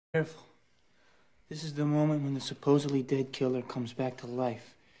Careful. This is the moment when the supposedly dead killer comes back to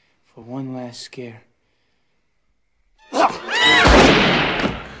life for one last scare. Not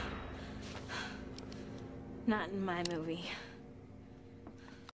in my movie.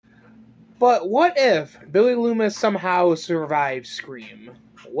 But what if Billy Loomis somehow survived Scream?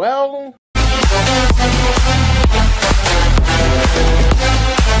 Well...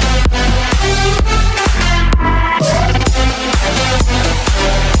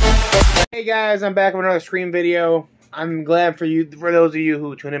 Hey guys, I'm back with another Scream video. I'm glad for those of you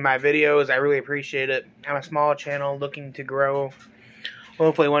who tune in my videos. I really appreciate it. I'm a small channel looking to grow.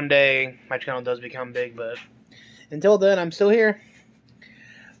 Hopefully one day my channel does become big, but until then, I'm still here.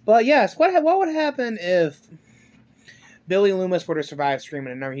 But yes, what would happen if Billy Loomis were to survive Scream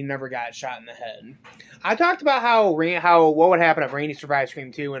and he never got shot in the head? I talked about what would happen if Randy survived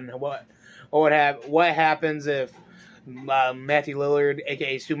Scream 2 and what happens if Matthew Lillard,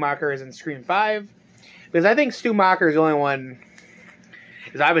 aka Stu Macher, is in Scream 5. Because I think Stu Macher is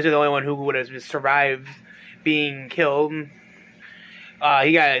obviously the only one who would have survived being killed. He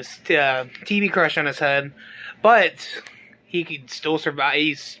got his TV crushed on his head, but he could still survive.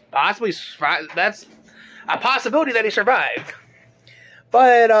 He's possibly survived. That's a possibility that he survived.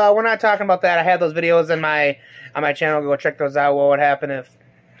 But we're not talking about that. I have those videos on my channel. Go check those out. What would happen if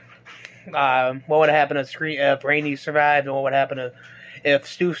if Randy survived, and what would happen if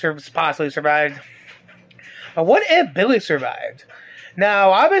Stu possibly survived? But what if Billy survived?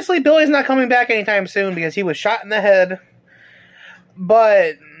 Now, obviously, Billy's not coming back anytime soon because he was shot in the head.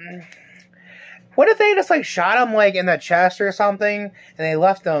 But what if they just shot him in the chest or something, and they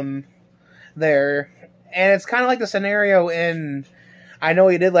left him there? And it's kind of like the scenario in I Know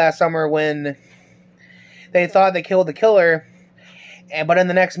What You Did Last Summer when they thought they killed the killer, but in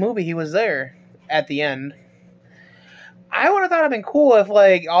the next movie he was there at the end. I would have thought it'd been cool if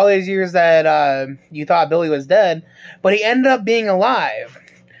all these years that you thought Billy was dead, but he ended up being alive.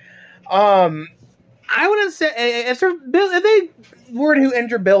 I would have said if they were to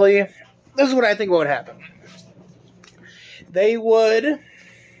injure Billy, this is what I think would happen. They would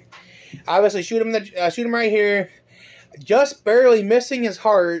obviously shoot him right here, just barely missing his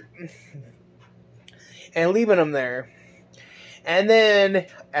heart, and leaving him there. And then,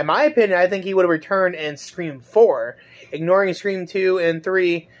 in my opinion, I think he would have returned in Scream 4. Ignoring Scream 2 and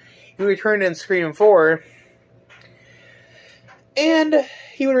 3, he returned in Scream 4. And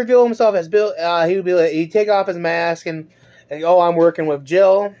he would reveal himself as Bill. He'd take off his mask and oh, I'm working with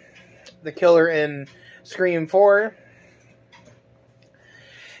Jill, the killer in Scream 4.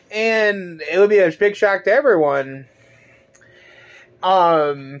 And it would be a big shock to everyone.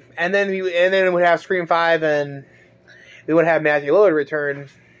 And then it would have Scream 5, and we would have Matthew Lillard return.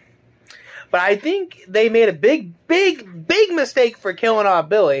 But I think they made a big mistake for killing off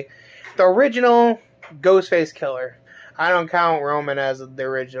Billy, the original Ghostface killer. I don't count Roman as the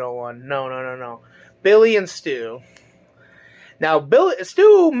original one. No. Billy and Stu. Now,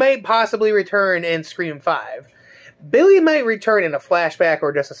 Stu may possibly return in Scream 5. Billy might return in a flashback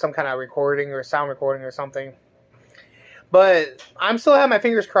or just some kind of recording or sound recording or something. But I'm still having my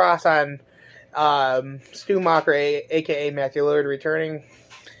fingers crossed on Stu Macher, a.k.a. Matthew Lillard, returning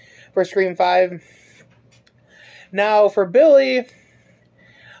for Scream 5. Now, for Billy,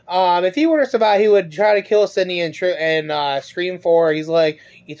 if he were to survive, he would try to kill Sidney in Scream 4. He's like,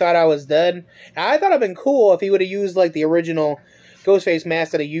 you thought I was dead? And I thought it would have been cool if he would have used, the original Ghostface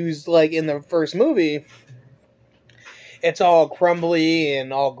mask that he used, in the first movie. It's all crumbly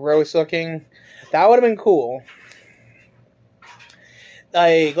and all gross looking. That would have been cool.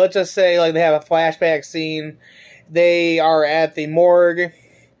 Let's just say, they have a flashback scene. They are at the morgue,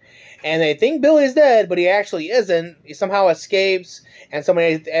 and they think Billy's dead, but he actually isn't. He somehow escapes, and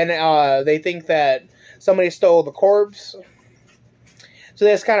they think that somebody stole the corpse. So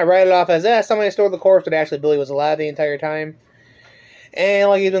they just kind of write it off as, somebody stole the corpse, but actually Billy was alive the entire time.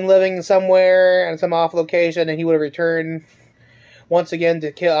 And, he's been living somewhere in some off location, and he would have returned once again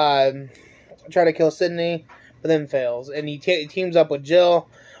to try to kill Sidney, but then fails. And he teams up with Jill.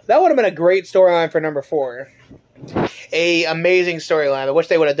 That would have been a great storyline for number 4. A amazing storyline. I wish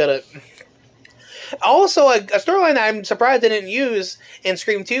they would have done it. Also, a storyline that I'm surprised they didn't use in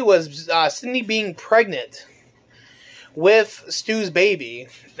Scream 2 was Sidney being pregnant with Stu's baby.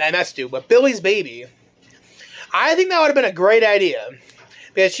 Not Stu, but Billy's baby. I think that would have been a great idea.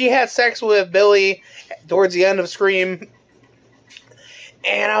 Because she had sex with Billy towards the end of Scream.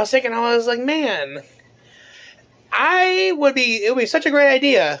 And I was like, man, it would be such a great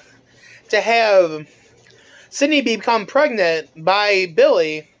idea to have Sidney become pregnant by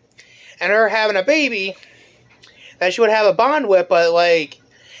Billy and her having a baby that she would have a bond with, but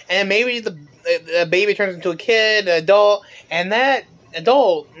and maybe the baby turns into a kid, an adult, and that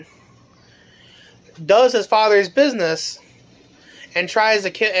adult does his father's business and tries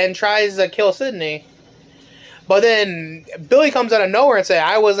to kill Sidney. But then Billy comes out of nowhere and says,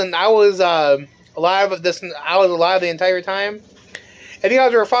 I was alive the entire time. If you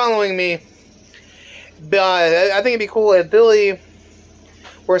guys were following me, I think it'd be cool if Billy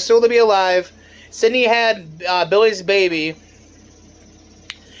were still to be alive. Sidney had Billy's baby,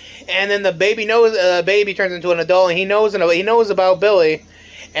 and then the baby turns into an adult, and he knows about Billy,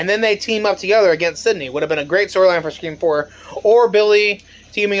 and then they team up together against Sidney. Would have been a great storyline for Scream 4, or Billy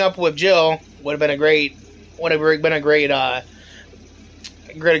teaming up with Jill would have been a great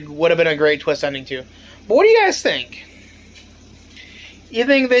twist ending too. But what do you guys think? You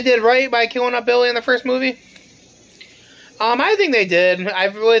think they did right by killing up Billy in the first movie? I think they did. I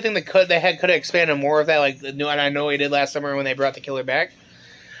really think they could have expanded more of that, like and I know they did last summer when they brought the killer back.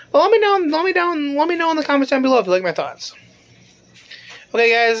 Well, let me know in the comments down below if you like my thoughts.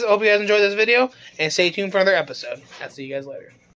 Okay, guys, hope you guys enjoyed this video, and stay tuned for another episode. I'll see you guys later.